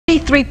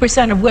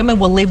63% of women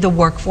will leave the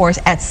workforce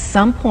at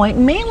some point,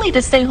 mainly to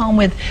stay home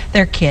with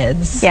their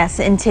kids. Yes,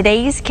 in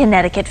today's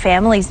Connecticut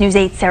Families News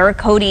 8, Sarah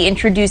Cody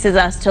introduces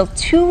us to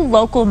two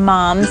local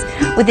moms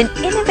with an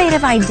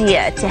innovative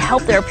idea to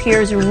help their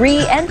peers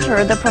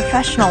re-enter the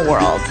professional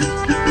world.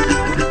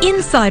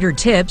 Insider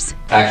tips,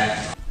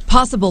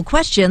 possible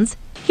questions,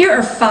 here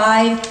are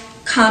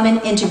 5 common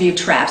interview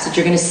traps that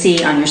you're going to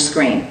see on your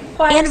screen.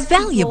 and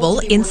valuable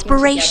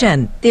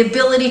inspiration. The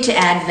ability to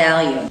add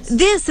value.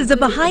 This is a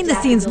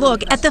behind-the-scenes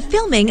look at the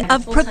filming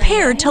of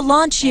Prepared to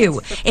Launch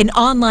You, an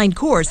online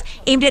course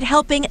aimed at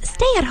helping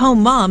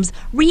stay-at-home moms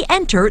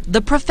re-enter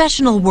the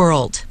professional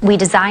world. We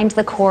designed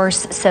the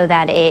course so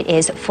that it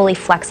is fully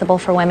flexible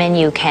for women.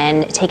 You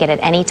can take it at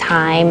any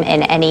time,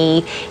 in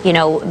any,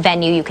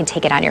 venue. You can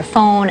take it on your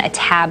phone, a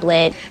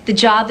tablet. The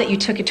job that you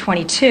took at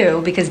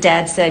 22, because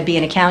Dad said be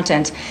an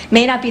accountant,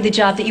 may not be the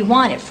job that you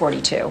want at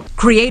 42.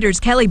 Creators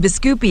Kelley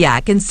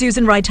and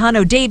Susan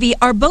Raitano-Davey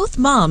are both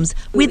moms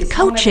with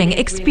coaching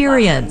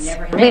experience.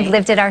 We've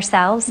lived it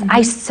ourselves.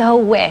 I so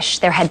wish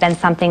there had been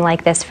something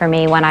like this for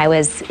me when I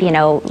was,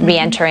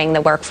 re-entering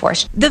the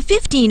workforce. The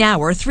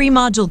 15-hour,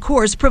 3-module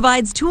course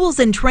provides tools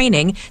and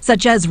training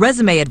such as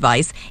resume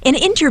advice, an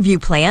interview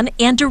plan,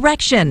 and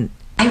direction.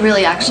 I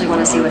really actually want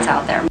to see what's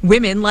out there.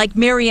 Women like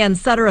Marianne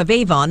Sutter of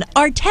Avon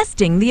are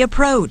testing the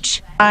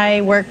approach.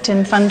 I worked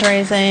in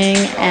fundraising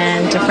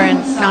and different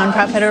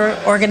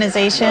nonprofit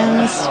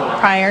organizations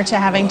prior to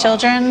having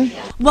children.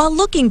 While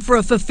looking for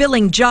a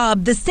fulfilling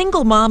job, the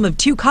single mom of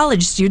 2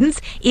 college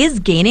students is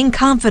gaining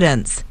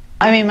confidence.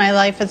 I mean, my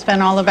life has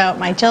been all about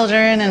my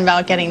children and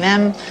about getting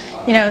them,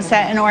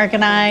 set and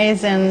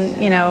organized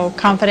and,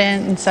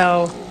 confident. And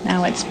so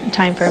now it's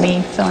time for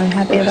me. So I'm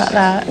happy about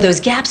that. Those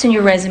gaps in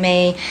your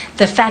resume,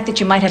 the fact that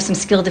you might have some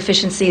skill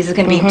deficiencies is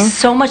going to be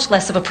so much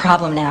less of a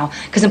problem now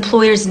because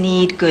employers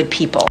need good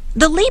people.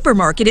 The labor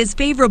market is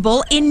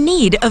favorable in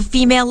need of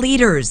female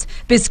leaders.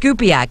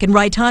 Biskupiak and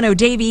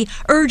Raitano-Davey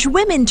urge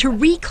women to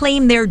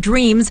reclaim their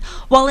dreams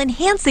while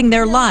enhancing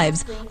their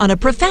lives on a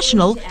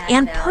professional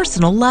and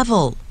personal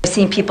level. I've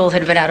seen people who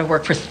have been out of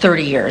work for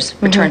 30 years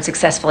return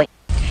successfully.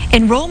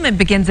 Enrollment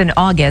begins in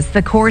August.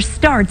 The course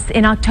starts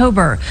in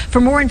October.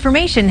 For more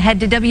information, head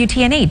to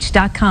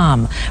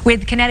WTNH.com.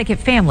 With Connecticut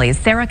Families,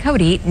 Sarah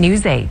Cody,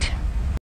 News 8.